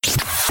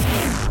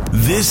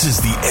This is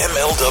the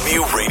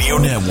MLW Radio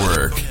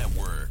Network.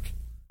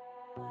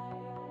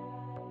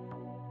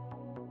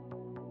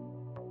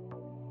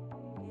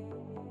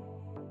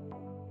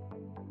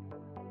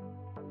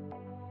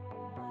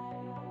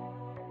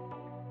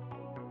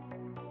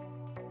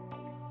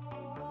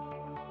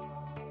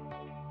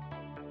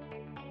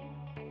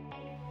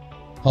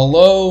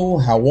 Hello,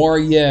 how are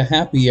you?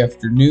 Happy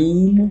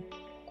afternoon.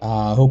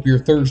 Hope your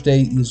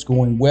Thursday is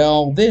going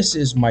well. This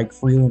is Mike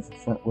Freeland from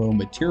Front Row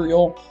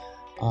Material.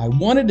 I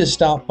wanted to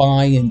stop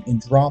by and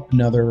drop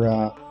another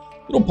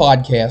little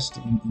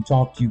podcast and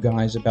talk to you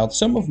guys about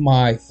some of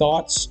my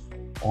thoughts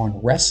on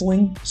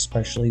wrestling,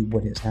 especially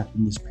what has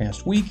happened this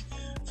past week.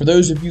 For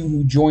those of you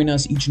who join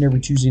us each and every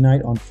Tuesday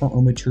night on Front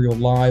Row Material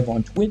Live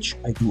on Twitch,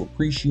 I do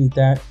appreciate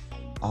that.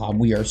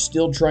 We are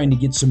still trying to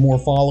get some more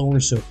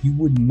followers, so if you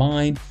wouldn't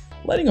mind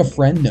letting a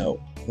friend know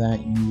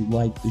that you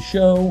like the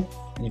show,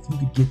 and if you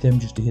could get them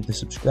just to hit the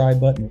subscribe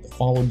button or the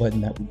follow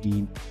button, that would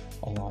mean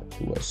a lot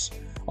to us.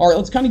 All right,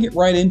 let's kind of get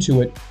right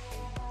into it.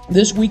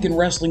 This week in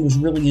wrestling was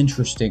really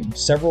interesting.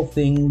 Several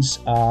things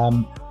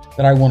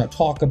that I want to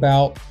talk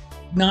about.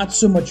 Not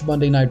so much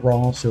Monday Night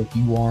Raw, so if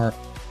you are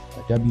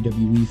a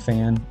WWE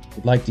fan,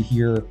 would like to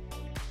hear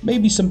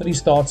maybe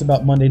somebody's thoughts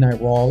about Monday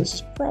Night Raw, this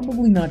is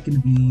probably not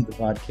going to be the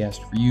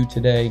podcast for you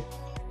today.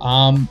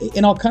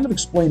 And I'll kind of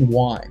explain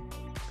why.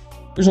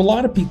 There's a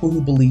lot of people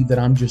who believe that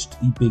I'm just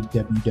a big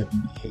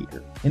WWE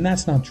hater, and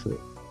that's not true.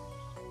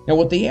 Now,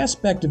 what the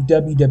aspect of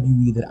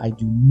WWE that I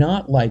do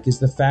not like is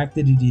the fact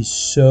that it is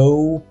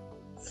so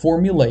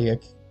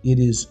formulaic, it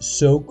is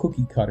so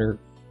cookie cutter,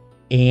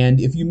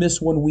 and if you miss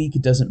 1 week,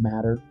 it doesn't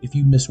matter. If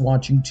you miss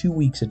watching 2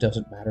 weeks, it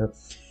doesn't matter.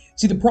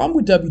 See, the problem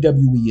with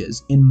WWE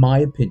is, in my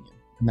opinion,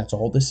 and that's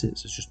all this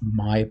is, it's just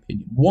my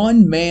opinion,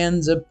 one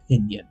man's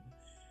opinion,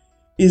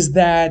 is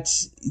that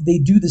they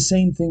do the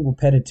same thing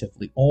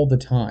repetitively all the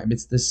time.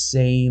 It's the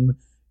same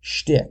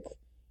shtick.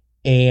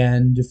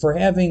 And for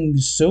having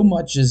so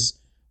much as,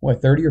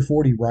 30 or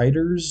 40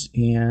 writers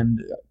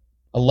and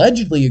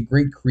allegedly a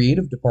great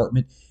creative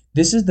department,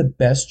 this is the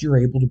best you're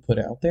able to put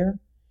out there.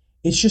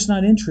 It's just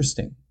not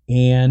interesting.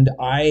 And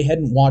I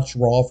hadn't watched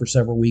Raw for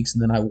several weeks,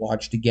 and then I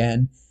watched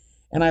again.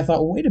 And I thought,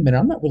 well, wait a minute,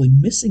 I'm not really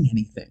missing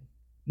anything.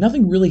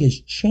 Nothing really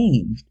has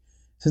changed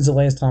since the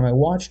last time I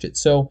watched it.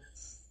 So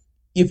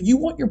if you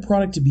want your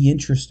product to be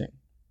interesting,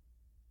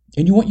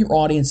 and you want your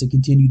audience to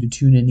continue to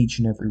tune in each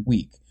and every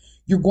week,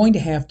 you're going to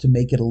have to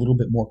make it a little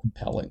bit more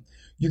compelling.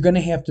 You're going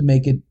to have to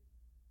make it,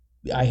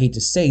 I hate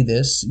to say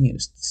this,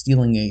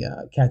 stealing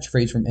a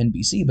catchphrase from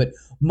NBC, but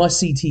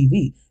must-see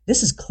TV.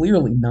 This is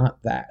clearly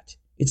not that.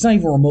 It's not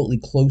even remotely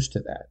close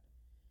to that.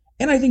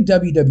 And I think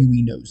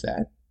WWE knows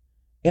that.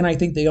 And I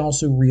think they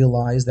also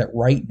realize that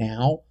right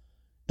now,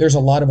 there's a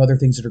lot of other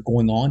things that are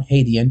going on.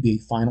 Hey, the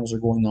NBA Finals are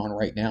going on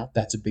right now.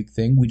 That's a big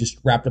thing. We just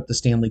wrapped up the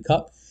Stanley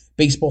Cup.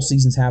 Baseball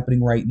season's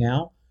happening right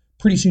now.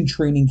 Pretty soon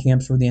training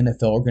camps for the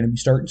NFL are going to be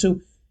starting. So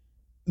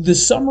the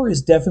summer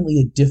is definitely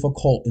a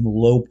difficult and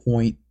low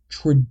point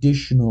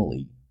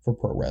traditionally for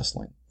pro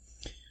wrestling.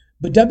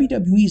 But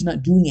WWE is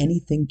not doing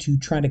anything to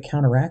try to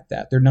counteract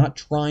that. They're not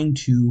trying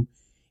to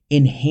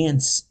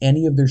enhance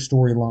any of their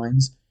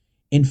storylines.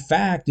 In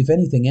fact, if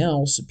anything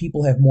else,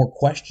 people have more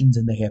questions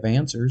than they have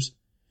answers.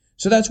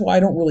 So that's why I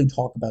don't really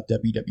talk about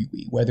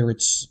WWE, whether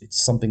it's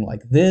something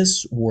like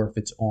this, or if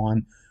it's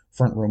on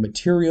Front Row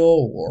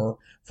Material or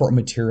Front Row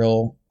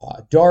Material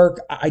Dark.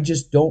 I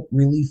just don't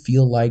really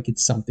feel like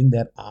it's something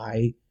that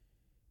I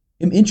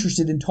am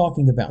interested in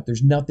talking about.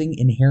 There's nothing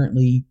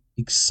inherently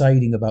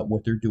exciting about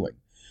what they're doing.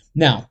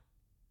 Now,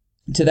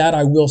 to that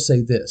I will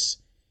say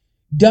this.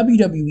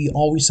 WWE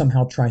always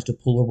somehow tries to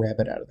pull a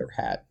rabbit out of their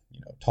hat.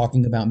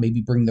 Talking about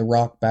maybe bringing The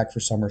Rock back for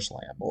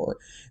SummerSlam, or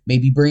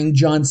maybe bringing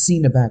John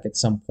Cena back at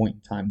some point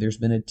in time. There's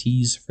been a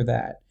tease for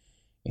that.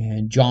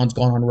 And John's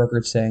gone on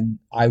record saying,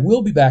 I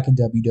will be back in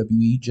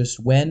WWE, just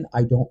when,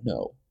 I don't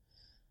know.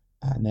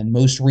 And then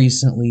most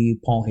recently,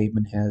 Paul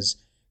Heyman has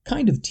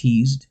kind of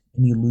teased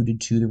and he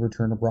alluded to the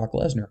return of Brock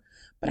Lesnar.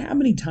 But how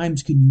many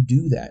times can you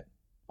do that,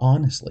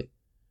 honestly?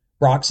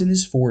 Brock's in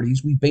his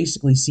 40s. We've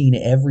basically seen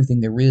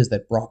everything there is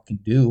that Brock can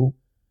do.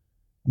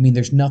 I mean,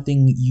 there's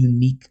nothing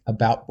unique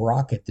about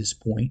Brock at this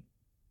point.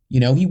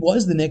 He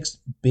was the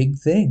next big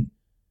thing.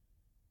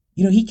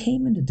 He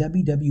came into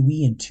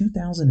WWE in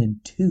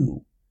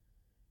 2002.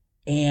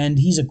 And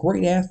he's a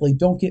great athlete,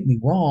 don't get me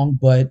wrong,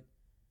 but,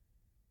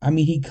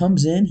 he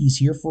comes in, he's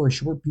here for a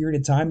short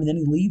period of time, and then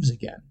he leaves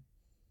again.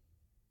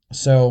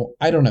 So,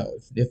 I don't know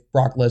if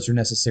Brock Lesnar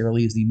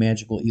necessarily is the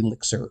magical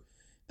elixir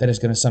that is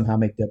going to somehow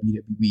make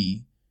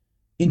WWE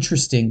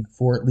interesting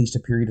for at least a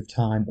period of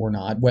time or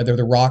not. Whether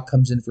The Rock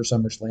comes in for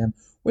SummerSlam,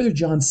 whether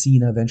John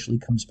Cena eventually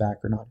comes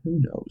back or not,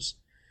 who knows?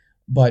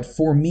 But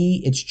for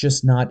me, it's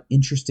just not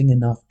interesting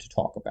enough to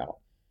talk about.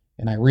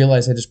 And I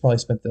realize I just probably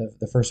spent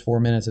the first 4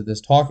 minutes of this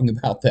talking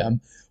about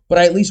them, but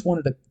I at least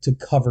wanted to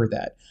cover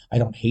that. I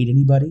don't hate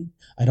anybody.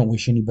 I don't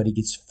wish anybody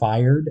gets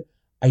fired.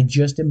 I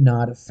just am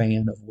not a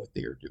fan of what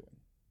they're doing.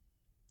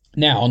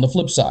 Now, on the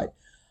flip side,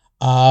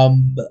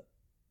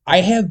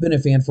 I have been a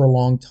fan for a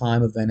long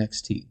time of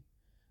NXT.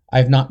 I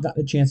have not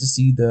gotten a chance to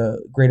see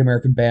the Great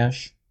American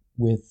Bash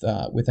with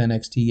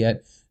NXT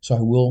yet, so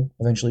I will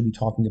eventually be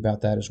talking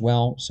about that as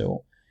well.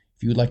 So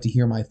if you would like to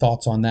hear my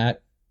thoughts on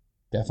that,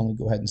 definitely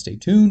go ahead and stay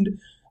tuned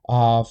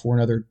for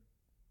another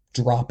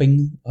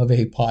dropping of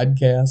a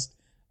podcast.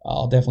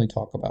 I'll definitely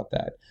talk about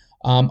that.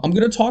 I'm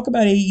going to talk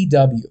about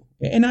AEW,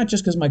 and not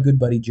just because my good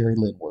buddy Jerry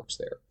Lynn works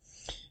there,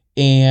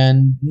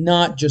 and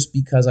not just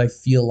because I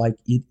feel like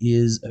it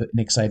is an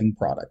exciting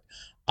product.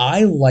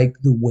 I like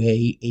the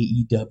way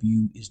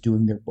AEW is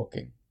doing their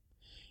booking.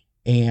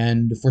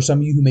 And for some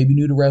of you who may be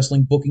new to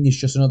wrestling, booking is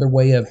just another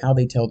way of how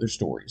they tell their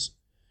stories,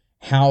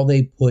 how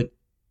they put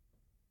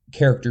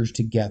characters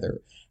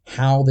together,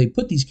 how they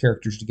put these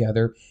characters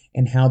together,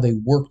 and how they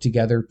work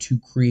together to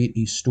create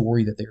a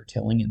story that they're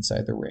telling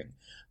inside the ring.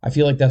 I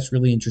feel like that's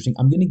really interesting.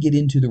 I'm going to get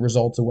into the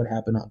results of what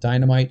happened on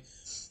Dynamite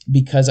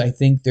because I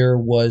think there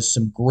was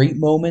some great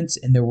moments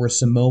and there were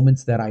some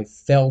moments that I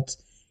felt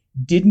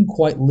didn't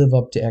quite live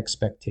up to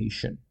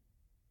expectation.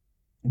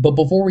 But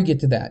before we get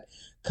to that,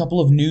 a couple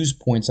of news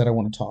points that I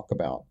want to talk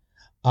about.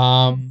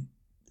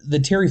 The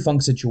Terry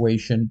Funk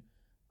situation,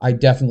 I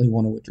definitely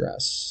want to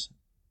address.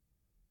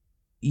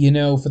 You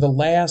know, for the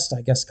last,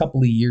 I guess,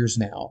 couple of years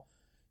now,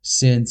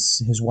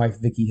 since his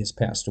wife Vicky has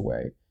passed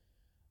away,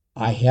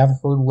 I have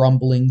heard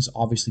rumblings,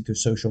 obviously through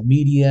social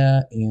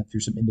media and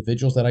through some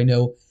individuals that I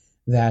know,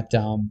 that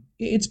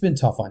it's been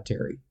tough on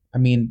Terry. I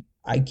mean,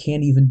 I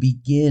can't even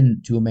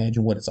begin to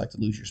imagine what it's like to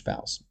lose your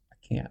spouse. I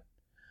can't.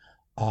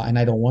 And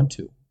I don't want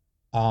to.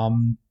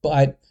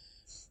 But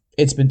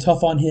it's been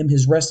tough on him.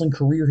 His wrestling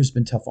career has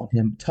been tough on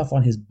him, tough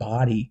on his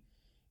body.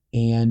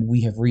 And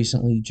we have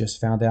recently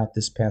just found out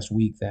this past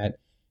week that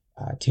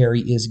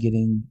Terry is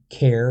getting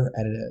care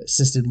at an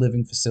assisted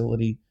living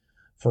facility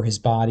for his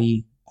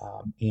body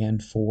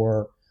and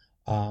for,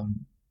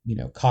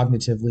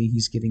 cognitively,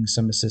 he's getting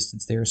some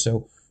assistance there.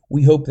 So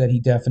we hope that he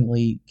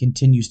definitely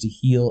continues to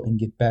heal and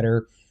get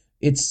better.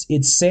 It's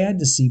sad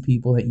to see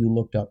people that you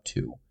looked up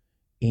to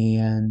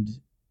and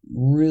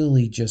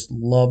really just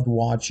loved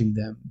watching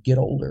them get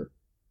older.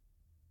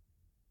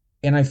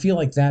 And I feel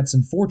like that's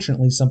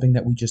unfortunately something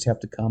that we just have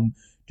to come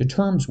to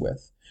terms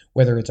with,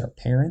 whether it's our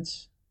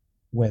parents,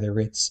 whether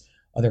it's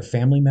other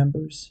family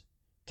members.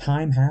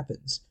 Time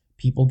happens.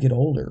 People get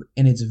older,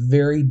 and it's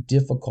very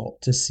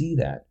difficult to see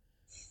that.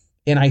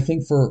 And I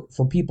think for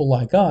people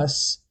like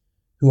us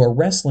who are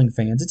wrestling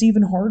fans, it's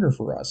even harder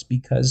for us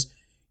because,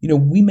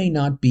 we may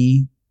not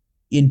be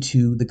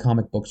into the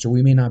comic books or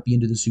we may not be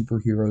into the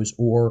superheroes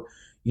or,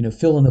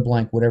 fill in the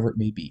blank, whatever it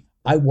may be.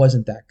 I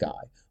wasn't that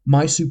guy.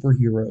 My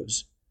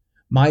superheroes,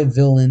 my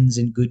villains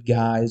and good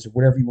guys, or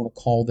whatever you want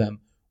to call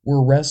them,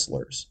 were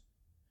wrestlers.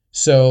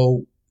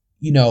 So,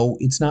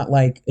 it's not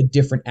like a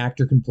different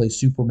actor can play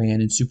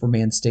Superman and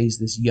Superman stays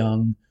this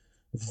young,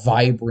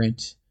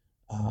 vibrant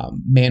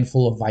man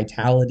full of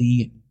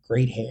vitality and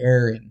great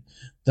hair and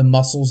the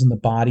muscles in the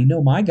body.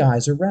 No, my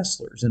guys are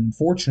wrestlers. And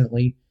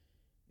unfortunately,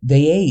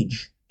 they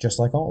age just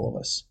like all of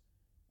us.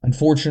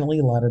 Unfortunately,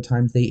 a lot of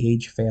times they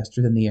age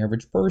faster than the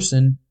average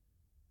person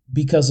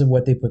because of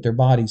what they put their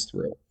bodies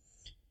through.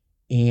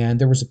 And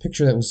there was a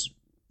picture that was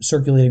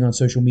circulating on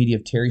social media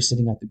of Terry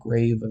sitting at the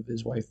grave of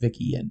his wife,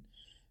 Vicky. And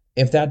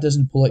if that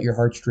doesn't pull at your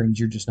heartstrings,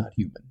 you're just not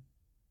human.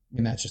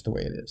 And that's just the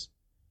way it is.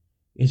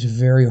 It's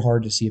very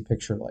hard to see a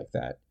picture like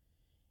that.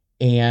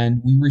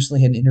 And we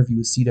recently had an interview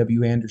with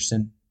C.W.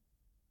 Anderson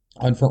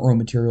on Front Row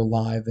Material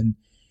Live, and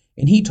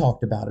he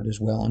talked about it as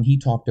well. And he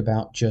talked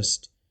about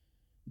just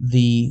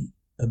the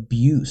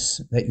abuse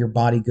that your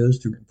body goes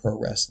through in pro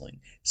wrestling,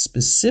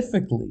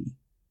 specifically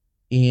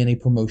in a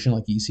promotion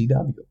like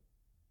ECW.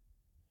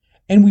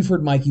 And we've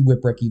heard Mikey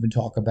Whipwreck even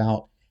talk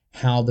about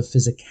how the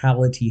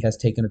physicality has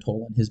taken a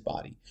toll on his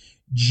body.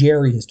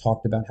 Jerry has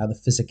talked about how the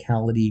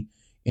physicality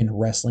in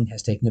wrestling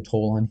has taken a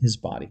toll on his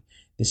body.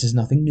 This is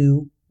nothing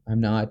new.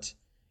 I'm not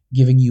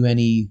giving you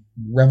any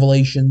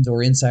revelations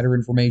or insider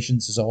information.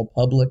 This is all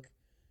public.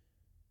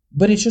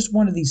 But it's just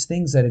one of these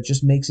things that it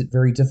just makes it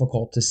very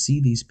difficult to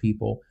see these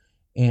people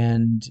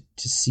and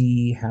to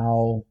see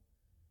how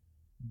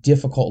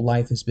difficult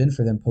life has been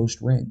for them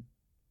post-ring.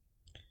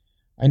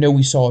 I know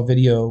we saw a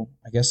video,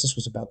 I guess this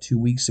was about 2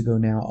 weeks ago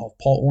now, of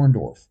Paul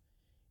Orndorff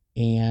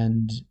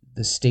and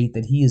the state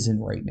that he is in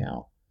right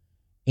now.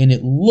 And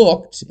it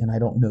looked, and I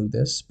don't know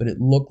this, but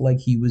it looked like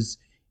he was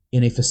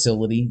in a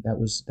facility that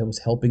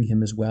was helping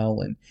him as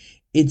well. And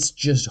it's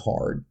just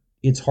hard.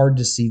 It's hard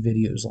to see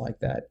videos like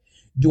that.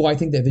 Do I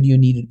think that video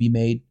needed to be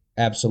made?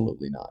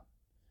 Absolutely not.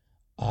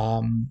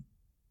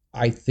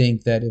 I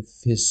think that if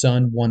his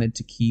son wanted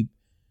to keep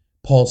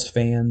Paul's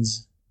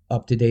fans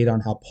up to date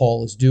on how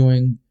Paul is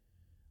doing,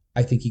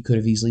 I think he could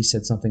have easily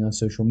said something on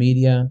social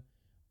media.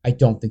 I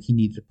don't think he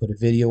needed to put a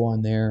video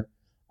on there.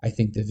 I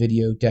think the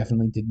video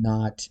definitely did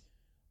not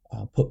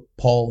put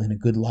Paul in a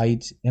good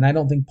light. And I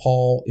don't think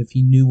Paul, if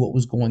he knew what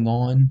was going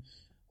on,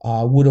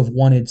 would have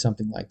wanted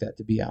something like that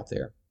to be out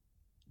there.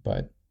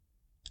 But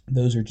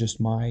those are just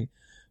my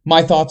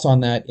thoughts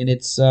on that. And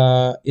it's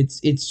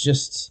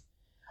just,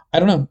 I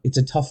don't know. It's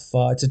a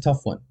tough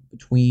one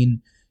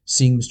between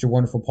seeing Mr.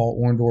 Wonderful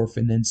Paul Orndorff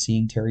and then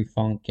seeing Terry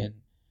Funk and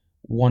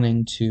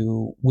wanting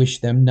to wish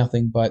them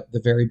nothing but the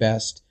very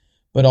best,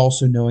 but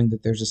also knowing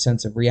that there's a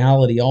sense of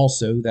reality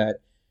also that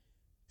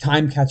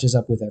time catches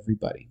up with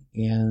everybody.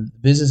 And the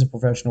business of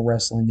professional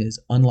wrestling is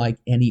unlike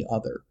any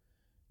other.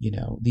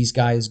 These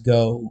guys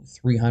go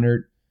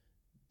 300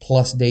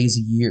 plus days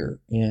a year,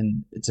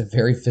 and it's a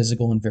very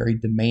physical and very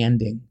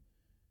demanding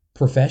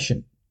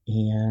profession,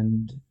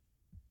 and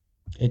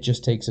it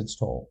just takes its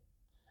toll.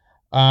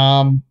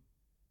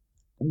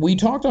 We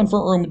talked on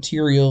Front Row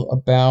Material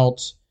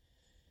about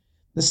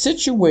the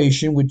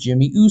situation with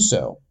Jimmy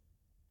Uso,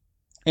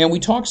 and we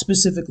talked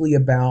specifically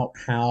about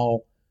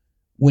how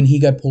when he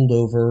got pulled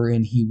over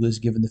and he was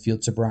given the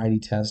field sobriety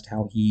test,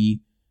 how he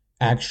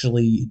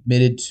actually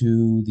admitted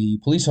to the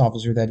police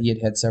officer that he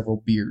had had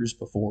several beers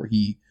before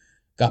he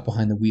got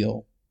behind the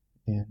wheel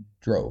and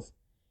drove.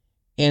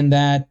 And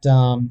that,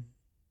 a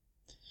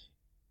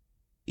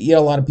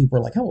lot of people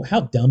are like, oh,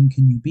 how dumb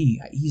can you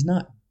be? He's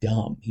not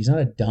dumb. He's not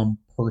a dumb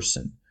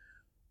person.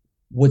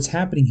 What's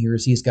happening here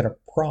is he's got a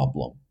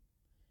problem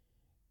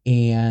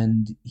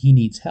and he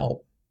needs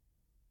help.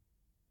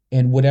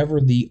 And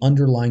whatever the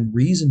underlying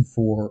reason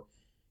for,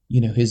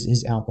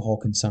 his alcohol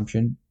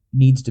consumption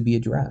needs to be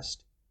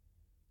addressed.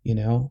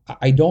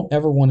 I don't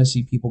ever want to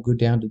see people go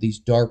down to these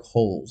dark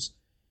holes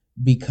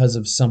because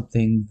of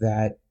something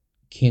that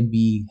can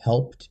be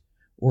helped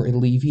or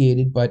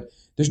alleviated. But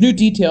there's new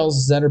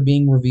details that are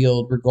being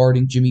revealed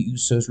regarding Jimmy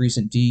Uso's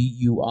recent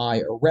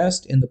DUI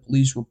arrest in the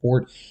police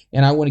report.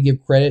 And I want to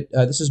give credit.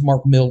 This is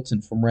Mark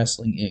Middleton from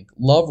Wrestling Inc.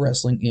 Love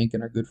Wrestling Inc.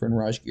 and our good friend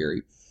Raj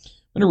Giri.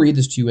 I'm going to read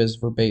this to you as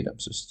verbatim,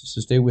 so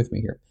stay with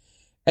me here.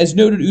 As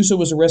noted, Uso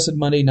was arrested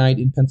Monday night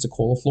in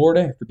Pensacola,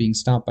 Florida, after being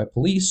stopped by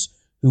police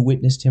who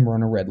witnessed him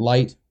run a red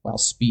light while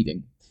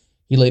speeding.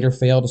 He later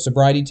failed a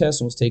sobriety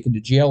test and was taken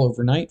to jail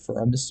overnight for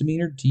a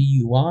misdemeanor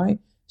DUI,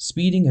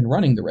 speeding, and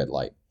running the red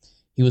light.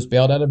 He was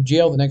bailed out of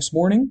jail the next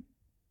morning.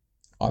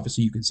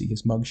 Obviously, you can see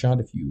his mugshot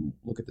if you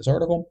look at this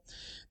article.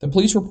 The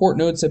police report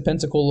notes that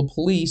Pensacola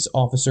police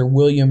officer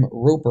William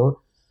Roper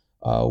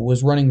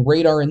was running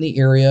radar in the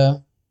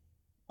area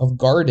of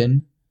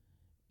Garden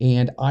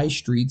and I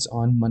Streets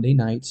on Monday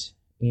night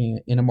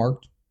in a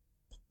marked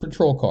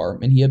patrol car,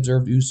 and he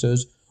observed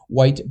Uso's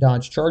white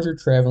Dodge Charger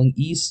traveling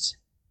east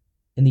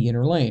in the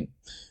inner lane.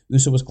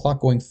 Uso was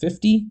clocked going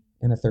 50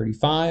 and a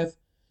 35,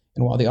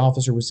 and while the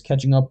officer was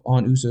catching up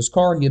on Uso's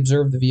car, he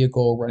observed the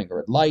vehicle running a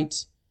red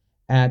light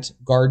at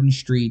Garden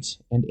Street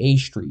and A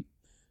Street.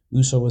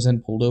 Uso was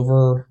then pulled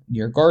over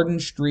near Garden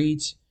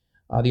Street.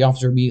 The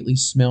officer immediately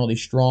smelled a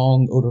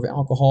strong odor of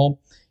alcohol,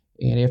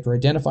 and after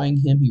identifying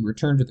him, he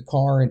returned to the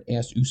car and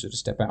asked Uso to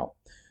step out.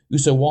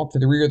 Uso walked to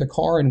the rear of the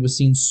car and was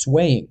seen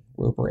swaying.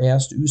 Roper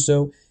asked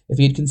Uso if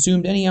he had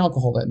consumed any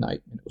alcohol that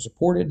night, and it was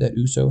reported that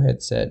Uso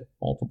had said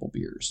multiple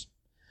beers.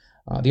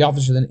 The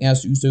officer then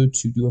asked Uso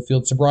to do a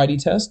field sobriety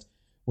test,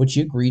 which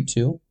he agreed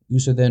to.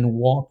 Uso then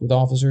walked with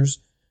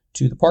officers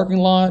to the parking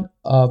lot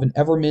of an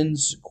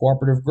Everman's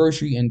Cooperative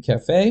Grocery and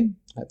Cafe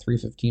at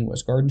 315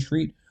 West Garden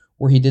Street,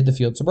 where he did the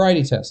field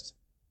sobriety test.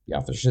 The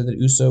officer said that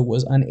Uso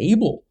was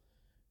unable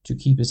to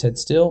keep his head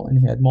still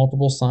and had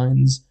multiple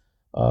signs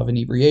of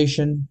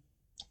inebriation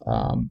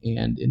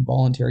and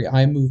involuntary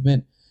eye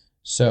movement.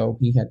 So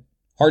he had a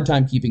hard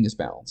time keeping his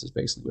balance is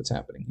basically what's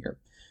happening here.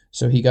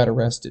 So he got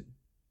arrested.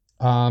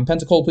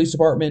 Pensacola Police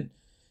Department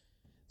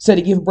said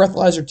he gave a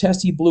breathalyzer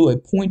test. He blew a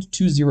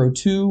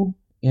 .202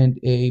 and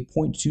a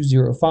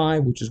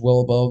 .205, which is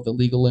well above the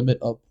legal limit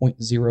of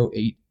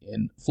 .08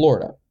 in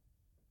Florida.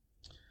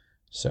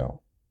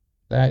 So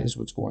that is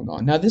what's going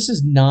on. Now, this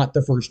is not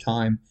the first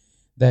time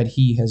that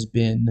he has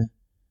been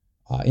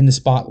in the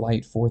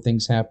spotlight for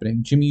things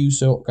happening. Jimmy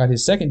Uso got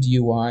his second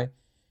DUI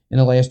in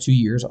the last 2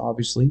 years,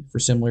 obviously, for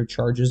similar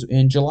charges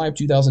in July of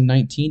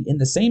 2019 in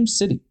the same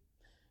city.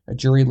 A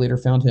jury later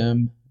found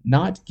him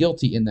not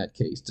guilty in that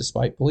case,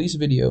 despite police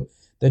video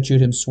that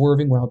showed him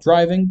swerving while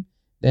driving,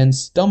 then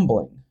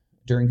stumbling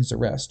during his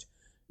arrest.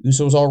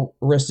 Uso was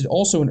arrested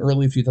also in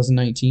early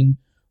 2019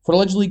 for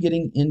allegedly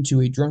getting into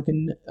a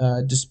drunken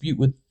dispute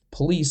with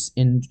police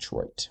in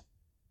Detroit.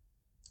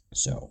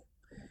 So,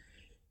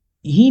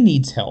 he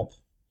needs help.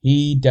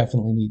 He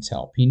definitely needs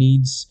help. He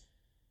needs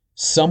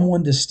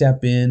someone to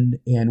step in,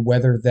 and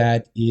whether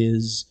that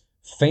is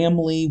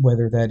family,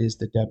 whether that is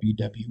the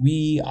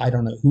WWE, I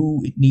don't know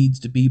who it needs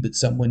to be, but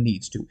someone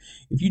needs to.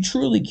 If you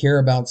truly care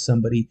about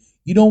somebody,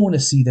 you don't want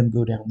to see them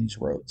go down these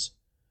roads.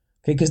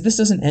 Okay, because this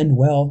doesn't end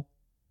well.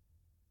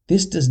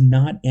 This does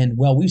not end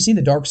well. We've seen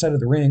the dark side of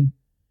the ring.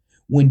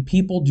 When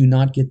people do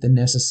not get the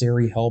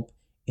necessary help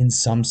in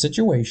some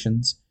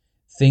situations,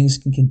 things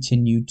can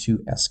continue to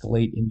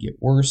escalate and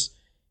get worse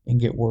and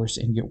get worse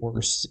and get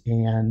worse.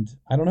 And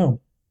I don't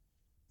know.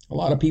 A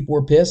lot of people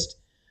were pissed.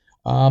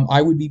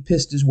 I would be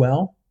pissed as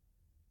well.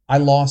 I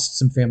lost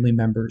some family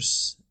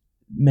members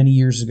many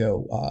years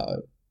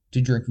ago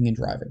to drinking and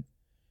driving.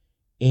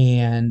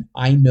 And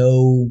I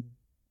know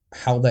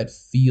how that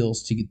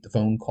feels to get the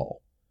phone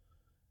call.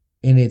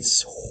 And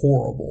it's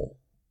horrible.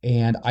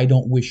 And I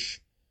don't wish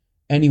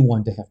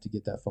anyone to have to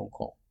get that phone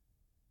call.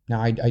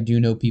 Now, I do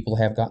know people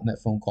have gotten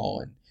that phone call,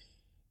 and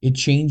it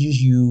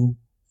changes you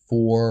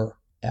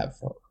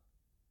forever.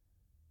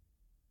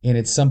 And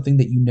it's something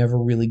that you never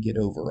really get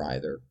over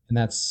either. And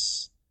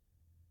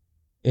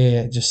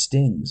it just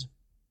stings.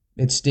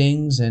 It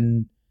stings,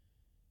 and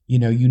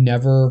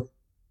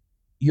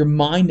your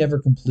mind never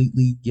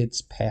completely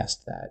gets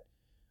past that.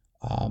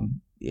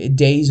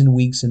 Days and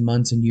weeks and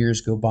months and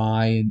years go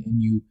by,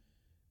 and you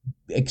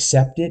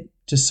accept it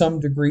to some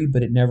degree,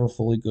 but it never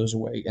fully goes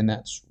away, and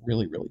that's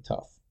really, really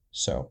tough.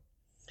 So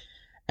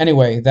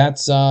anyway,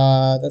 that's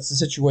the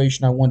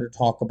situation I wanted to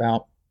talk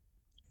about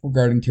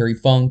regarding Terry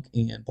Funk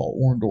and Paul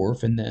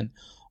Orndorff, and then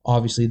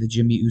obviously the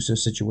Jimmy Uso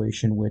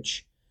situation,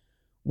 which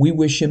we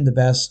wish him the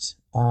best.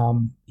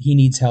 He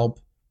needs help,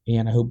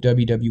 and I hope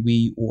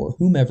WWE or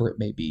whomever it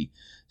may be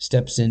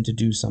steps in to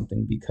do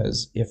something,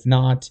 because if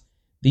not,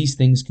 these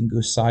things can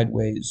go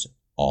sideways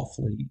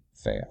awfully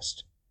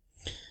fast.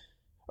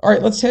 All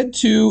right, let's head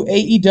to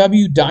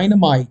AEW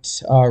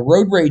Dynamite,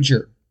 Road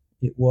Rager.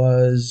 It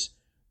was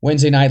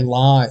Wednesday night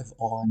live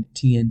on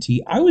TNT.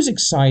 I was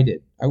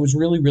excited. I was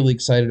really, really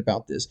excited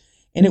about this.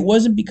 And it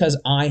wasn't because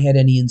I had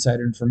any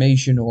insider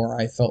information or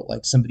I felt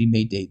like somebody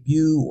may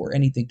debut or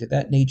anything to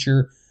that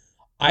nature.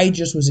 I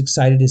just was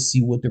excited to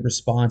see what the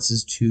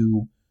responses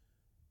to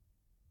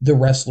the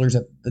wrestlers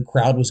that the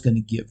crowd was going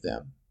to give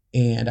them.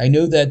 And I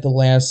know that the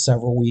last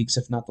several weeks,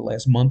 if not the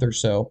last month or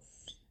so,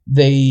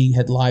 they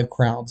had live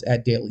crowds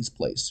at Daly's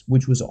Place,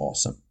 which was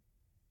awesome.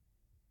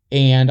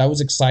 And I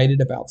was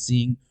excited about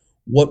seeing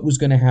what was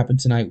going to happen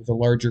tonight with a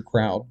larger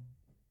crowd.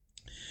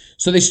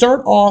 So they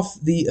start off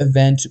the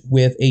event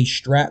with a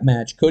strap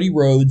match, Cody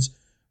Rhodes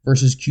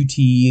versus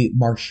QT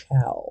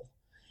Marshall.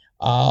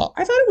 I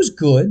thought it was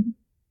good.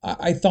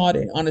 I thought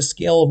on a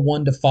scale of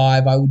 1 to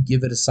 5, I would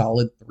give it a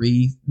solid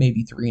 3,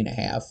 maybe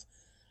 3.5.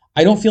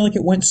 I don't feel like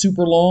it went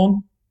super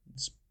long.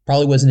 It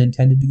probably wasn't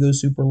intended to go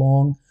super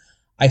long.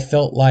 I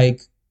felt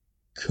like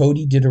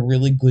Cody did a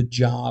really good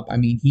job. I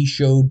mean, he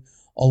showed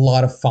a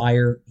lot of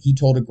fire. He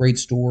told a great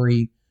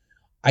story.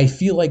 I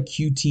feel like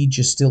QT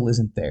just still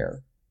isn't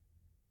there.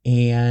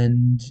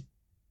 And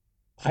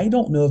I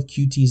don't know if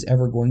QT is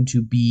ever going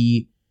to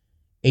be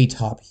a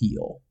top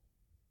heel.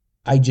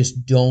 I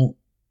just don't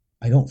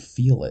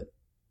feel it.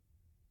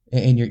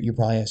 And you're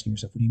probably asking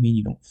yourself, what do you mean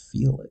you don't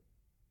feel it?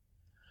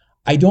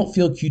 I don't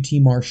feel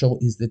QT Marshall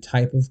is the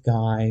type of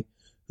guy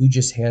who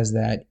just has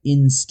that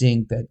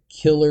instinct, that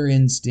killer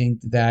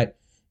instinct, that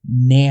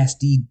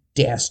nasty,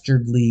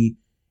 dastardly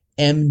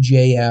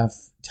MJF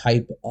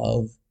type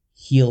of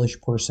heelish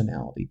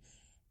personality.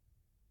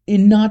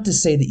 And not to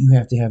say that you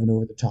have to have an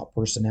over-the-top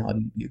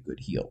personality to be a good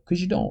heel,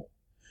 because you don't.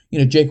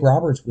 Jake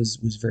Roberts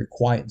was very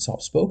quiet and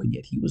soft-spoken,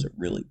 yet he was a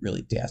really,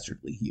 really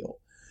dastardly heel.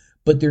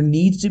 But there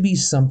needs to be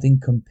something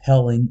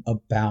compelling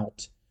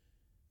about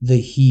the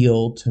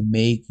heel to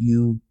make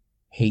you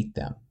hate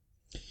them.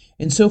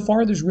 And so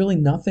far, there's really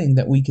nothing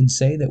that we can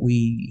say that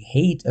we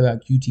hate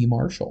about QT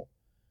Marshall.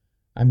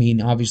 I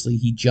mean, obviously,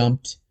 he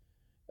jumped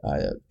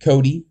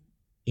Cody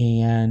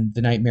and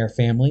the Nightmare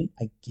Family.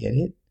 I get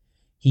it.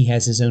 He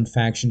has his own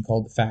faction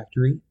called the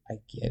Factory. I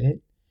get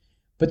it.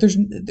 But there's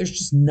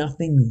just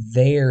nothing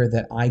there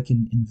that I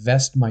can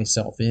invest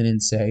myself in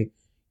and say,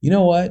 you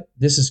know what?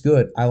 This is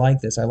good. I like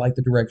this. I like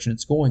the direction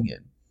it's going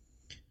in.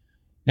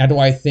 Now, do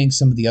I think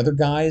some of the other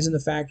guys in the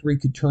Factory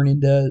could turn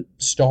into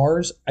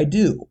stars? I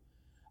do.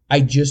 I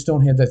just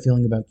don't have that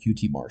feeling about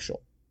QT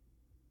Marshall.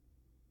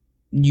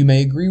 You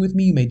may agree with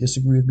me. You may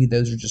disagree with me.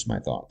 Those are just my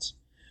thoughts.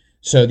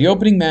 So the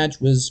opening match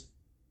was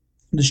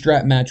the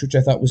strap match, which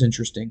I thought was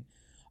interesting.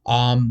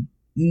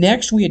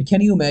 Next, we had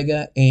Kenny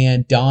Omega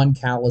and Don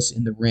Callis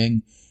in the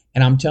ring.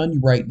 And I'm telling you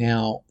right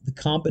now, the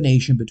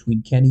combination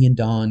between Kenny and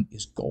Don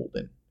is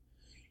golden.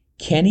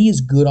 Kenny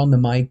is good on the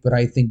mic, but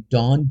I think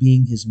Don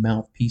being his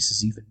mouthpiece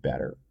is even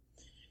better.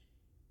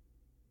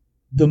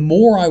 The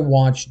more I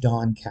watch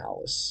Don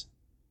Callis,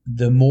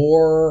 the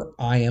more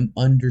I am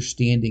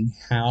understanding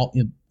how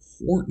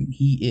important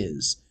he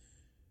is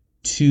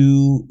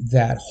to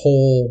that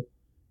whole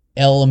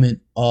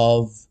element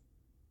of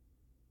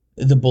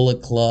the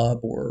Bullet Club,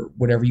 or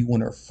whatever you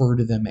want to refer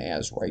to them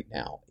as right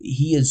now.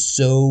 He is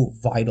so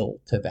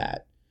vital to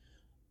that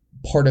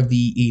part of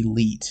the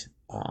elite.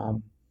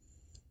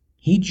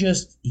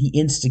 He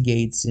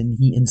instigates and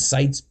he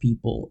incites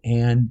people,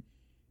 and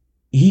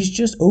he's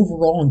just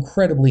overall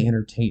incredibly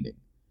entertaining.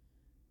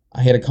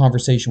 I had a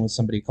conversation with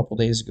somebody a couple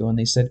days ago, and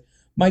they said,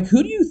 Mike,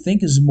 who do you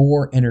think is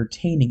more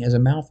entertaining as a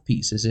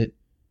mouthpiece? Is it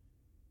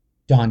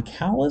Don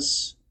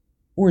Callis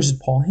or is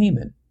it Paul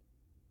Heyman?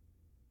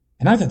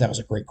 And I thought that was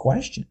a great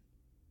question.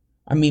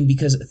 I mean,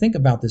 because think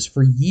about this.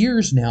 For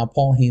years now,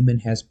 Paul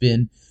Heyman has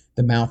been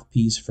the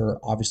mouthpiece for,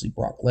 obviously,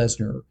 Brock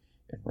Lesnar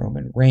and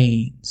Roman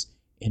Reigns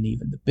and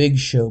even the Big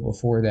Show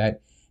before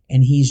that.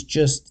 And he's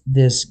just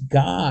this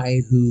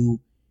guy who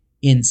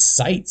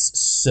incites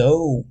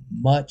so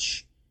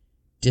much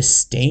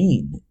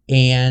disdain.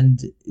 And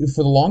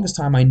for the longest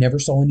time, I never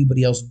saw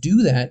anybody else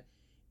do that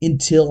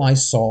until I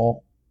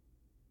saw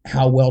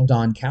how well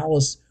Don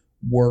Callis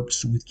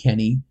works with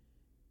Kenny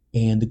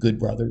and the Good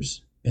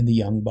Brothers and the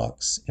Young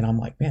Bucks. And I'm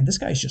like, man, this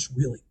guy's just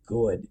really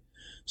good.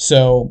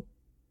 So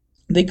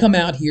they come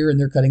out here and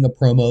they're cutting a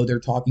promo. They're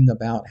talking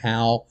about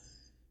how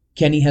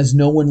Kenny has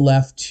no one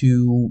left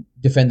to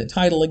defend the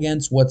title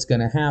against, what's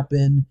going to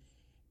happen.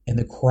 And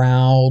the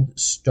crowd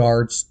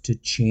starts to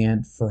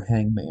chant for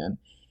Hangman.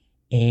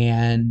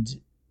 And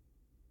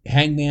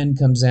Hangman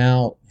comes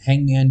out.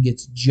 Hangman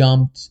gets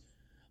jumped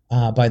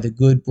by the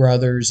Good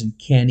Brothers and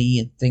Kenny,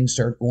 and things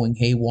start going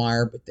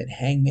haywire. But then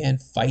Hangman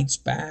fights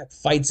back,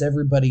 fights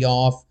everybody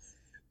off,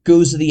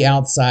 goes to the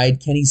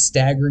outside. Kenny's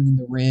staggering in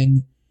the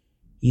ring.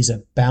 He's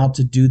about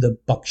to do the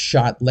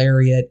buckshot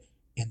lariat,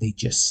 and they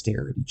just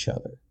stare at each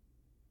other.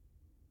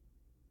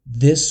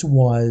 This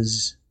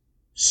was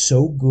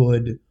so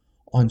good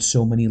on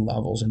so many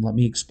levels, and let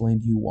me explain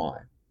to you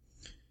why.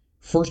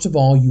 First of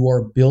all, you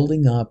are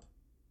building up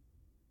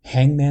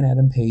Hangman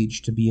Adam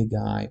Page to be a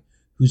guy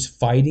who's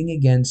fighting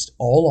against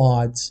all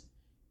odds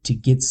to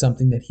get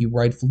something that he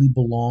rightfully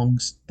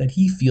belongs, that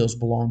he feels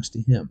belongs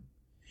to him.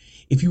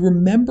 If you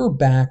remember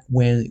back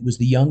when it was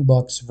the Young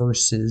Bucks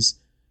versus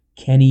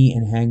Kenny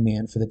and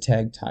Hangman for the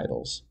tag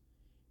titles,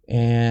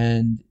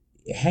 and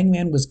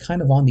Hangman was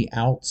kind of on the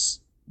outs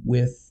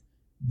with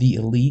the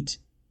Elite,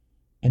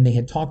 and they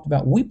had talked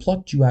about, we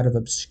plucked you out of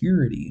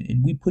obscurity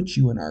and we put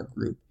you in our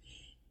group.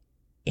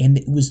 And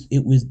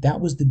that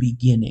was the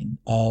beginning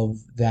of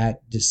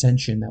that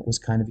dissension that was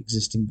kind of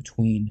existing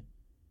between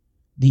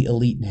the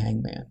Elite and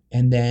Hangman.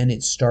 And then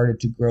it started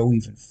to grow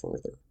even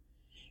further.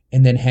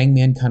 And then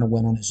Hangman kind of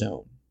went on his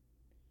own.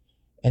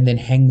 And then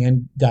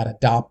Hangman got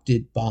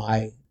adopted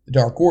by the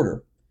Dark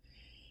Order.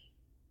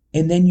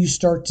 And then you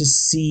start to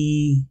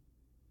see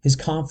his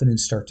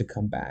confidence start to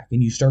come back.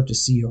 And you start to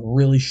see a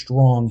really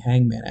strong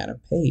Hangman Adam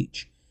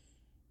Page.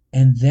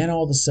 And then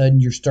all of a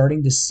sudden, you're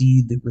starting to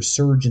see the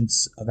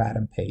resurgence of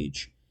Adam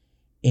Page.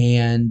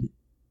 And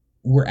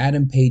where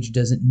Adam Page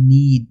doesn't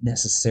need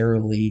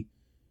necessarily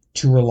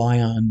to rely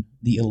on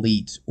the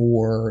Elite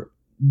or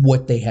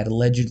what they had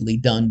allegedly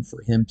done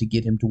for him to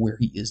get him to where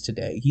he is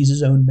today. He's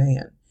his own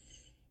man.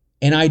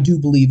 And I do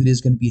believe it is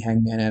going to be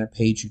Hangman Adam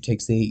Page who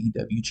takes the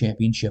AEW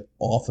championship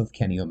off of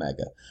Kenny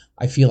Omega.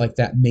 I feel like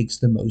that makes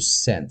the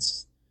most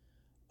sense.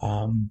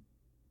 I'm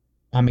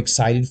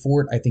excited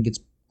for it. I think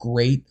it's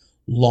great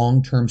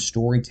long-term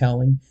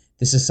storytelling.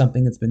 This is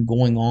something that's been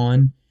going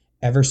on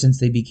ever since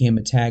they became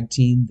a tag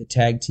team. The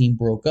tag team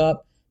broke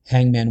up.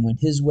 Hangman went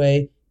his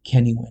way.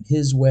 Kenny went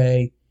his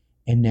way.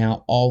 And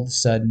now all of a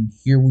sudden,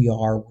 here we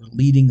are. We're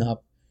leading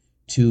up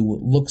to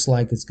what looks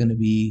like it's going to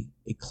be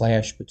a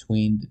clash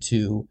between the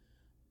two.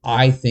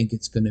 I think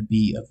it's going to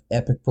be of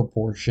epic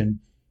proportion.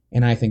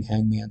 And I think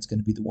Hangman's going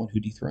to be the one who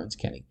dethrones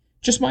Kenny.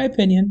 Just my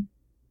opinion.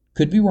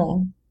 Could be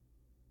wrong.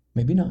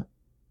 Maybe not.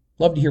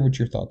 Love to hear what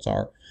your thoughts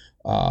are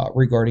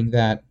regarding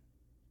that.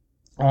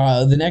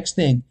 The next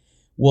thing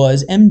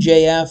was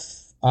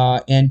MJF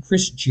and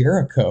Chris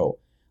Jericho.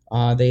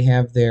 They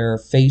have their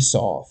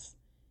face-off.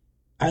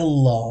 I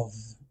love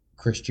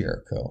Chris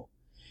Jericho.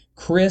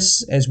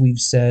 Chris, as we've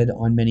said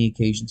on many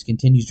occasions,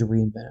 continues to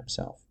reinvent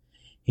himself.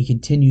 He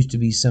continues to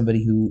be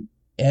somebody who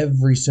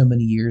every so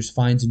many years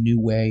finds a new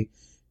way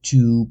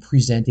to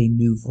present a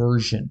new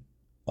version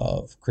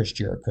of Chris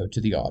Jericho to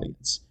the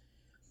audience.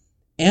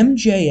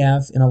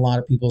 MJF, in a lot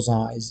of people's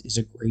eyes, is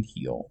a great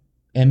heel.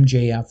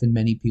 MJF, in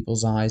many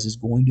people's eyes, is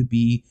going to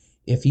be,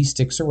 if he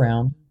sticks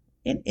around,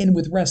 and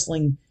with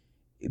wrestling,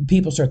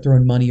 people start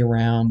throwing money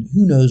around,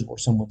 who knows where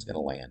someone's going to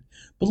land.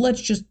 But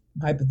let's just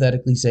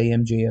hypothetically say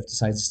MJF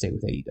decides to stay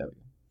with AEW.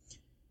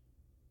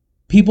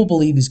 People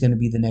believe he's going to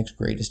be the next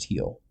greatest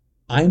heel.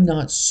 I'm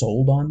not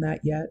sold on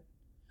that yet.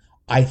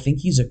 I think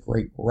he's a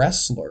great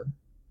wrestler.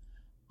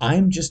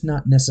 I'm just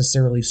not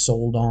necessarily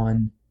sold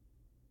on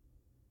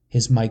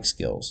his mic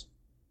skills.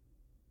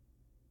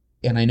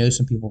 And I know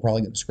some people are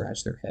probably going to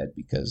scratch their head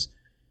because,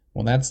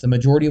 well, that's the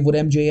majority of what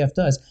MJF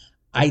does.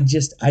 I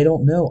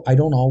don't know. I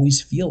don't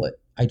always feel it.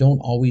 I don't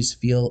always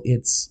feel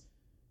its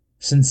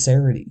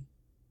sincerity.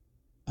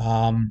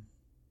 I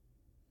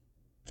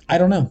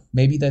don't know.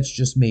 Maybe that's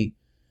just me.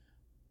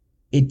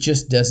 It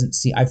just doesn't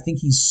seem... I think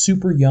he's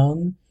super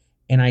young,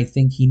 and I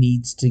think he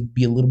needs to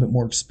be a little bit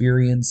more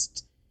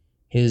experienced.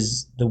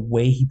 The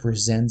way he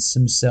presents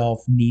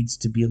himself needs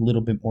to be a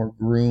little bit more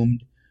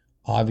groomed.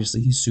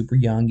 Obviously, he's super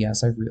young.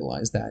 Yes, I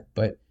realize that.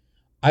 But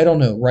I don't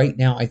know. Right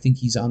now, I think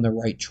he's on the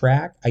right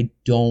track. I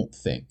don't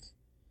think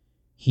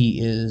he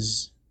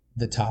is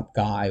the top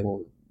guy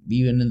or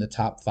even in the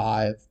top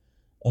 5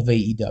 of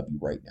AEW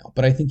right now.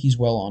 But I think he's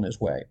well on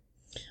his way.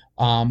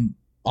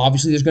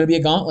 Obviously, there's going to be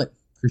a gauntlet.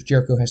 Chris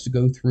Jericho has to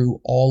go through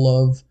all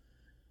of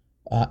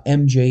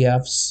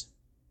MJF's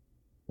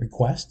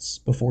requests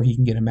before he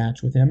can get a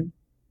match with him.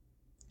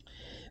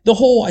 The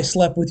whole I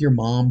slept with your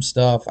mom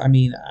stuff, I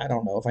mean, I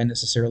don't know if I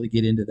necessarily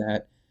get into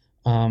that.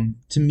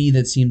 To me,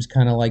 that seems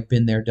kind of like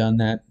been there, done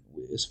that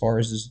as far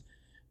as his,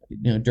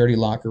 dirty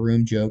locker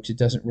room jokes. It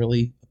doesn't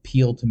really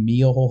appeal to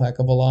me a whole heck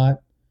of a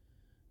lot.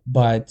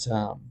 But,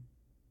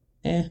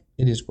 it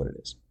is what it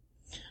is.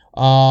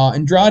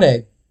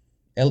 Andrade,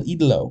 El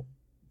Idolo,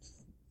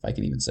 if I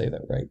can even say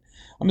that right.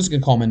 I'm just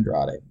going to call him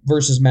Andrade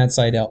versus Matt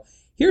Sydal.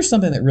 Here's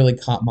something that really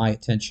caught my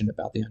attention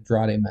about the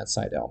Andrade-Matt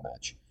Sydal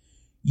match.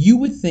 You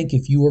would think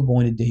if you were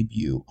going to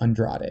debut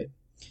Andrade,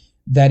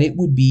 that it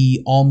would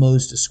be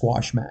almost a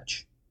squash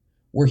match,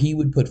 where he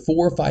would put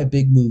 4 or 5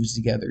 big moves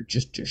together,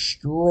 just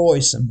destroy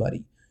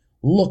somebody,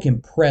 look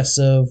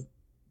impressive.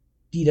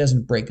 He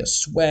doesn't break a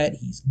sweat.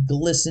 He's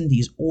glistened.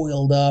 He's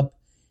oiled up.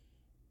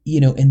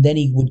 And then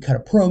he would cut a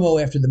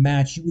promo after the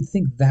match. You would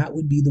think that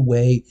would be the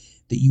way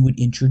that you would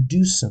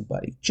introduce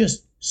somebody,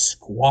 just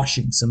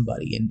squashing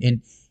somebody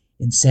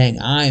and saying,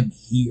 I'm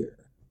here.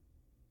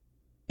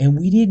 And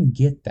we didn't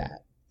get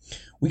that.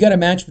 We got a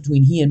match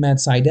between he and Matt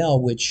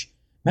Sydal, which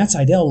Matt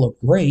Sydal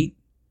looked great.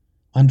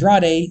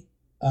 Andrade,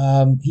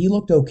 he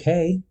looked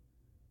okay.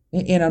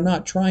 And I'm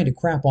not trying to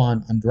crap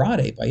on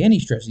Andrade by any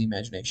stretch of the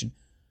imagination.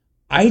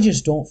 I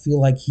just don't feel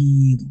like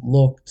he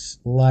looked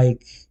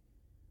like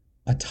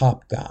a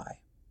top guy.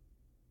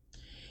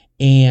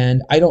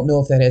 And I don't know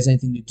if that has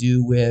anything to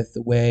do with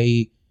the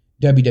way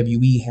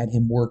WWE had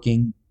him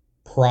working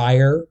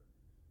prior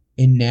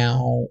and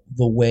now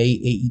the way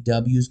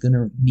AEW is going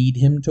to need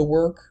him to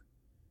work.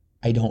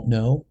 I don't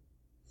know.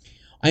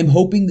 I'm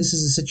hoping this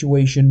is a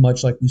situation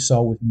much like we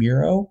saw with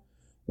Miro,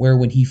 where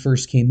when he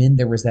first came in,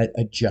 there was that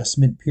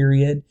adjustment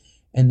period,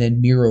 and then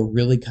Miro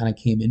really kind of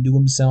came into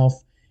himself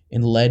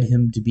and led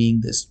him to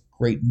being this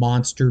great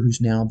monster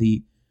who's now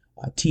the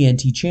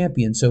TNT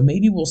champion. So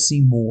maybe we'll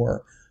see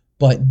more.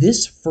 But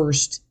this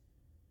first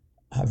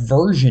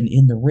version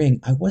in the ring,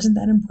 I wasn't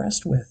that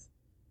impressed with.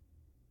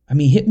 I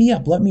mean, hit me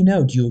up. Let me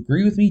know. Do you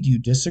agree with me? Do you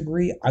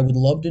disagree? I would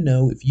love to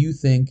know if you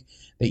think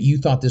that you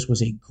thought this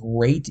was a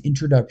great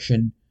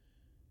introduction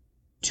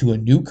to a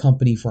new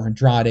company for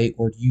Andrade,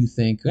 or do you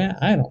think,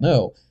 I don't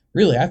know.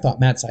 Really, I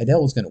thought Matt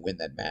Sydal was going to win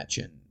that match.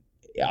 And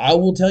I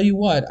will tell you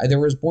what, there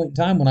was a point in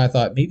time when I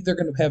thought maybe they're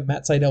going to have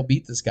Matt Sydal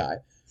beat this guy.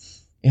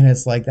 And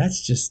it's like,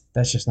 that's just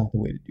not the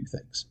way to do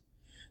things.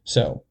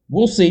 So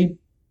we'll see.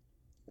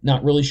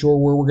 Not really sure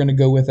where we're going to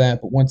go with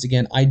that. But once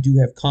again, I do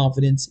have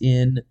confidence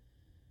in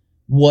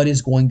what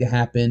is going to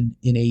happen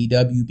in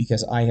AEW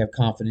because I have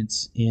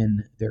confidence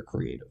in their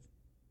creative.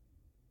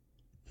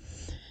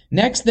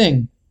 Next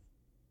thing,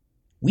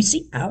 we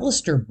see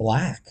Aleister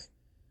Black,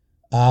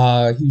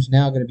 who's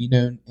now going to be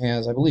known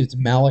as, I believe it's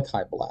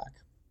Malachi Black.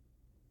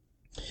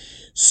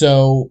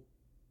 So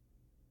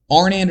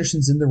Arn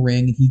Anderson's in the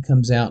ring, and he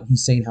comes out and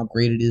he's saying how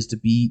great it is to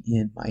be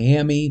in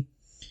Miami.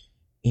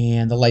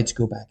 And the lights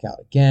go back out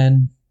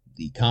again.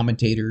 The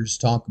commentators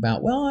talk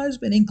about, well, there's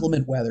been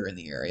inclement weather in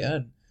the area,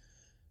 and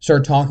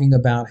start talking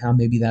about how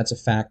maybe that's a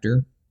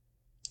factor.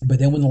 But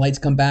then when the lights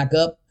come back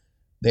up,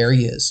 there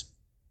he is.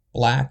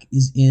 Black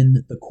is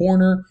in the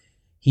corner.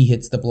 He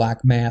hits the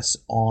black mass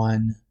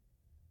on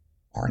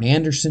Arn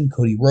Anderson.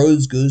 Cody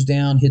Rhodes goes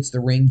down, hits the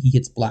ring. He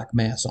hits black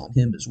mass on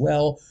him as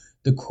well.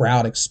 The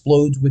crowd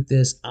explodes with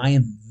this. I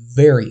am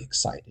very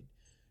excited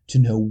to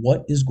know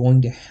what is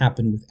going to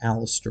happen with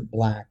Aleister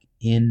Black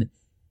in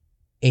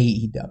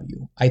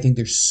AEW. I think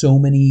there's so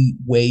many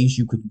ways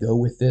you could go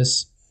with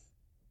this.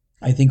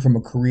 I think from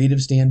a creative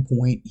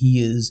standpoint, he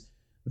is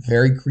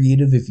very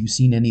creative. If you've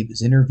seen any of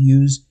his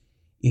interviews,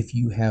 if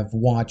you have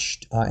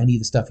watched any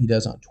of the stuff he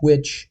does on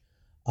Twitch,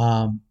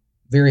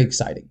 very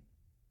exciting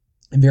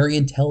and very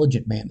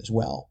intelligent man as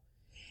well.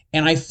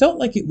 And I felt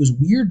like it was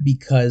weird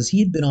because he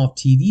had been off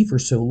TV for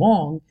so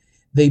long.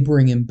 They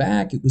bring him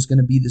back. It was going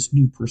to be this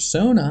new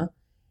persona.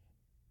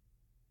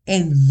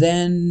 And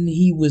then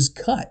he was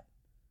cut.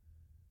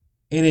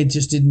 And it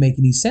just didn't make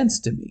any sense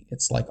to me.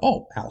 It's like,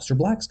 oh, Aleister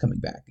Black's coming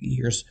back.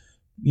 Here's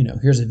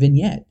a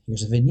vignette.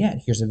 Here's a vignette.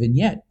 Here's a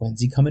vignette.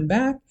 When's he coming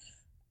back?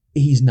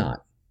 He's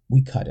not.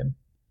 We cut him.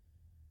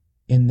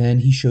 And then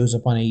he shows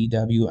up on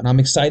AEW. And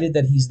I'm excited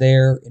that he's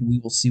there, and we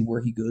will see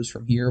where he goes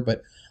from here.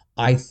 But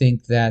I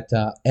think that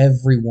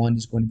everyone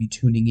is going to be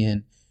tuning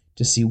in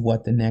to see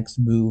what the next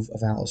move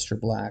of Aleister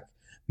Black,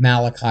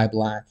 Malachi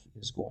Black,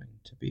 is going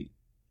to be.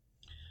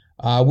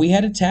 We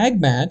had a tag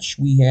match.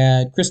 We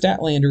had Chris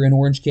Statlander and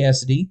Orange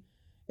Cassidy,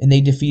 and they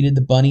defeated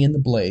the Bunny and the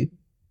Blade.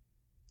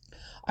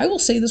 I will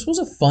say this was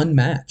a fun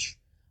match.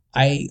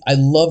 I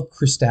love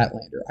Chris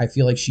Statlander. I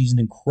feel like she's an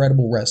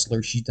incredible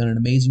wrestler. She's done an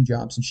amazing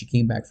job since she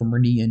came back from her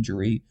knee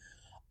injury.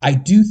 I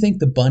do think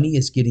the Bunny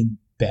is getting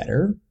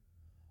better.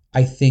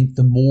 I think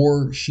the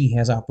more she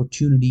has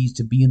opportunities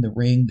to be in the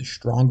ring, the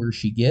stronger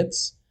she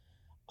gets.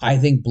 I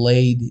think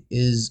Blade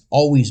has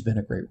always been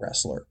a great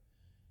wrestler,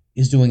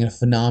 is doing a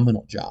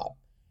phenomenal job.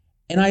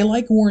 And I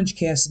like Orange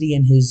Cassidy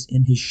and his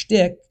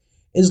shtick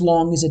as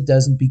long as it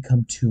doesn't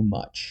become too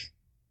much.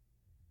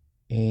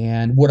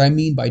 And what I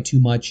mean by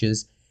too much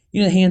is,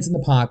 the hands in the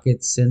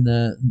pockets and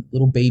the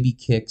little baby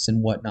kicks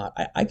and whatnot.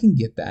 I can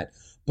get that.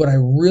 But I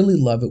really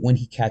love it when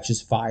he catches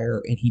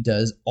fire and he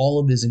does all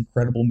of his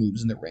incredible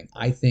moves in the ring.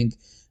 I think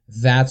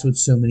that's what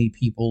so many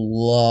people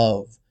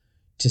love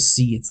to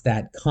see. It's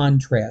that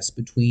contrast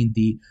between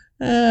the,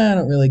 I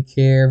don't really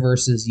care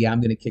versus, I'm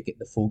going to kick it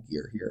into full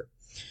gear here.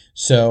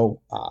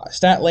 So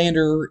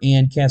Statlander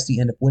and Cassidy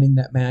end up winning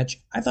that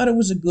match. I thought it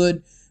was a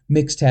good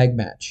mixed tag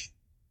match.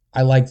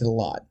 I liked it a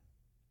lot.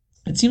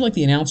 it seemed like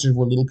the announcers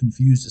were a little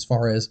confused as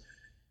far as,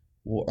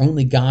 well, are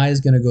only guys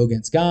going to go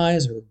against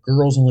guys, or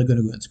girls only going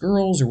to go against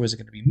girls, or was it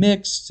going to be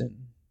mixed, and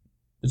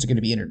was it going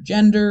to be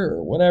intergender,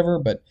 or whatever?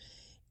 But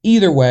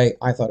either way,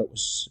 I thought it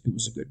was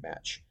a good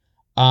match.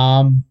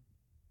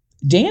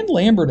 Dan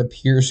Lambert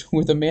appears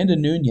with Amanda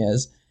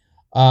Nunes,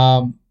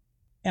 and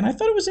I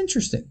thought it was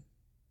interesting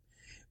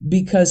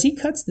because he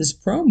cuts this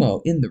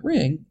promo in the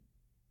ring,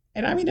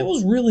 and I mean, it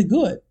was really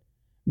good.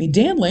 I mean,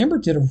 Dan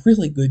Lambert did a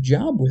really good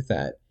job with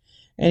that.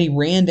 And he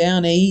ran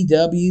down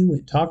AEW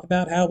and talked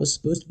about how it was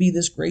supposed to be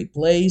this great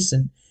place,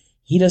 and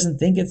he doesn't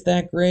think it's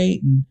that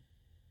great. And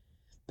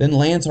then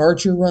Lance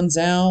Archer runs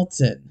out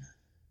and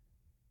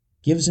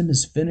gives him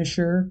his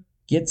finisher,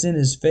 gets in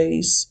his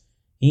face.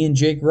 He and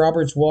Jake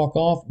Roberts walk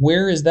off.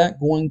 Where is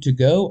that going to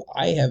go?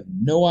 I have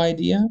no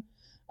idea.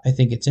 I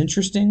think it's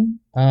interesting.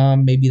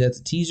 Maybe that's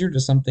a teaser to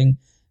something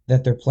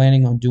that they're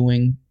planning on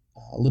doing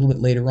a little bit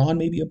later on,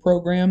 maybe a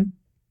program.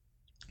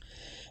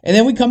 And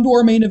then we come to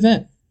our main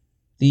event.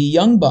 The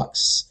Young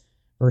Bucks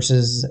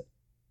versus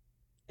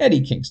Eddie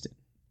Kingston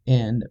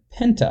and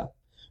Penta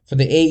for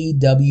the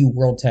AEW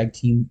World Tag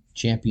Team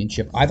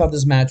Championship. I thought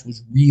this match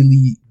was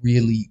really,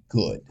 really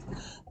good.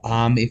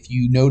 If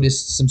you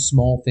noticed some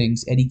small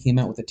things, Eddie came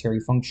out with a Terry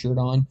Funk shirt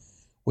on,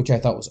 which I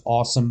thought was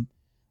awesome.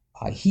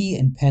 He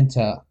and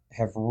Penta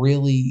have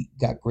really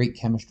got great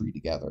chemistry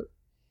together.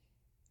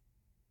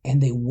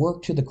 And they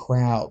work to the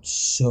crowd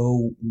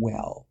so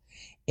well.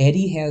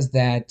 Eddie has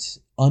that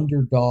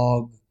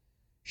underdog,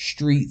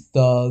 street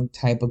thug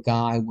type of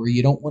guy where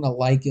you don't want to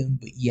like him,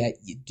 but yet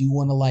you do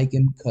want to like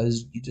him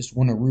because you just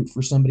want to root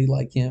for somebody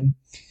like him.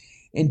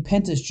 And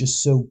Penta's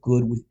just so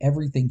good with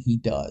everything he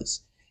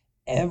does.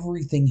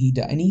 Everything he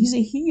does. And he's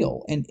a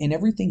heel. And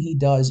everything he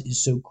does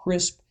is so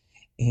crisp.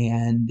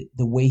 And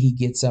the way he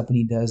gets up and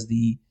he does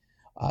the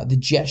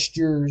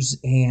gestures,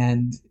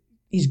 and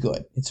he's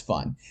good. It's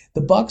fun.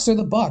 The Bucks are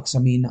the Bucks. I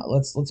mean,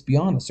 let's be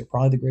honest. They're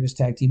probably the greatest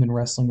tag team in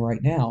wrestling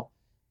right now.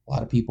 A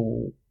lot of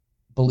people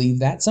believe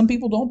that. Some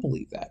people don't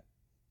believe that.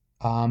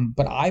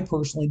 But I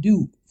personally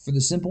do, for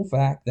the simple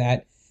fact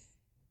that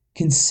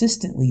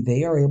consistently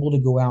they are able to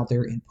go out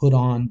there and put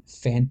on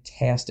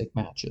fantastic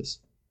matches.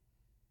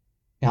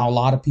 Now, a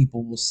lot of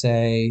people will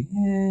say,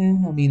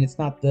 I mean, it's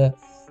not the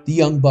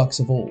Young Bucks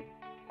of old.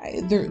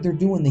 They're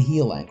doing the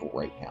heel angle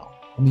right now.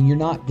 I mean, you're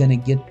not going to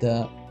get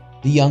the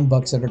Young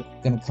Bucks that are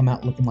going to come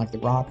out looking like the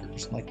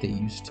Rockers like they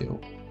used to,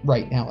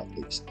 right now at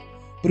least.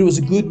 But it was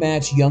a good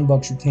match. Young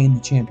Bucks retained the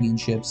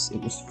championships.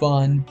 It was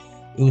fun.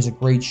 It was a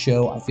great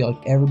show. I feel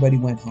like everybody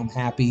went home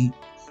happy.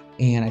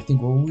 And I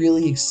think we're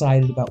really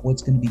excited about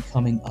what's going to be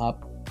coming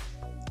up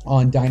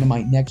on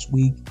Dynamite next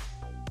week.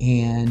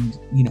 And,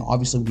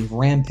 obviously we have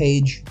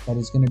Rampage that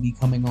is going to be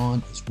coming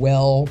on as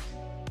well.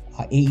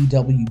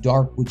 AEW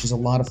Dark, which is a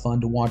lot of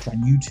fun to watch on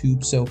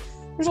YouTube. So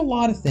there's a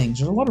lot of things.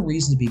 There's a lot of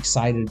reasons to be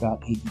excited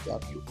about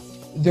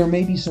AEW. There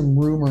may be some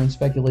rumor and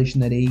speculation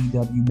that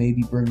AEW may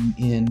be bringing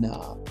in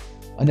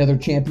another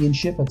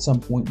championship at some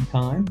point in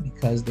time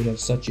because they have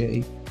such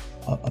a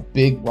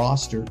big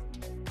roster.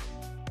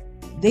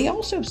 They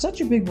also have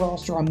such a big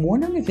roster, I'm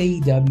wondering if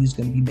AEW is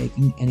going to be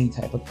making any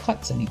type of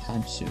cuts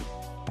anytime soon.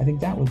 I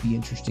think that would be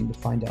interesting to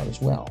find out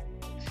as well.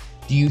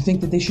 Do you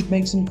think that they should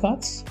make some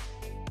cuts?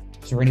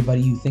 Is there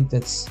anybody you think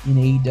that's in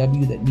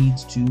AEW that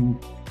needs to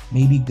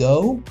maybe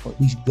go, or at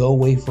least go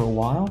away for a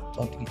while? I'd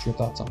love to get your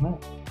thoughts on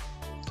that.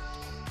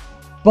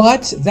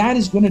 But that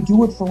is going to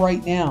do it for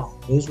right now.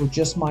 Those were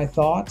just my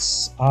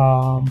thoughts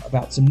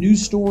about some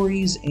news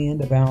stories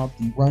and about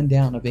the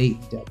rundown of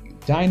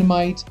AEW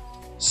Dynamite.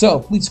 So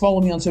please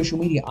follow me on social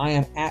media. I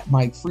am at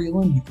Mike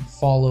Freeland. You can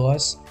follow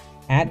us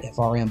at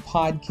FRM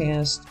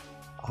Podcast.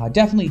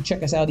 Definitely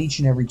check us out each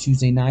and every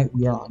Tuesday night.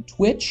 We are on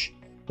Twitch.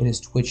 It is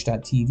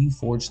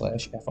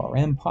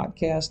twitch.tv/FRM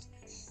Podcast.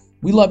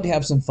 We love to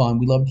have some fun.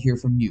 We love to hear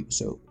from you.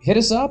 So hit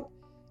us up.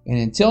 And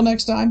until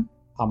next time,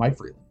 I'm Mike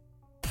Freeland.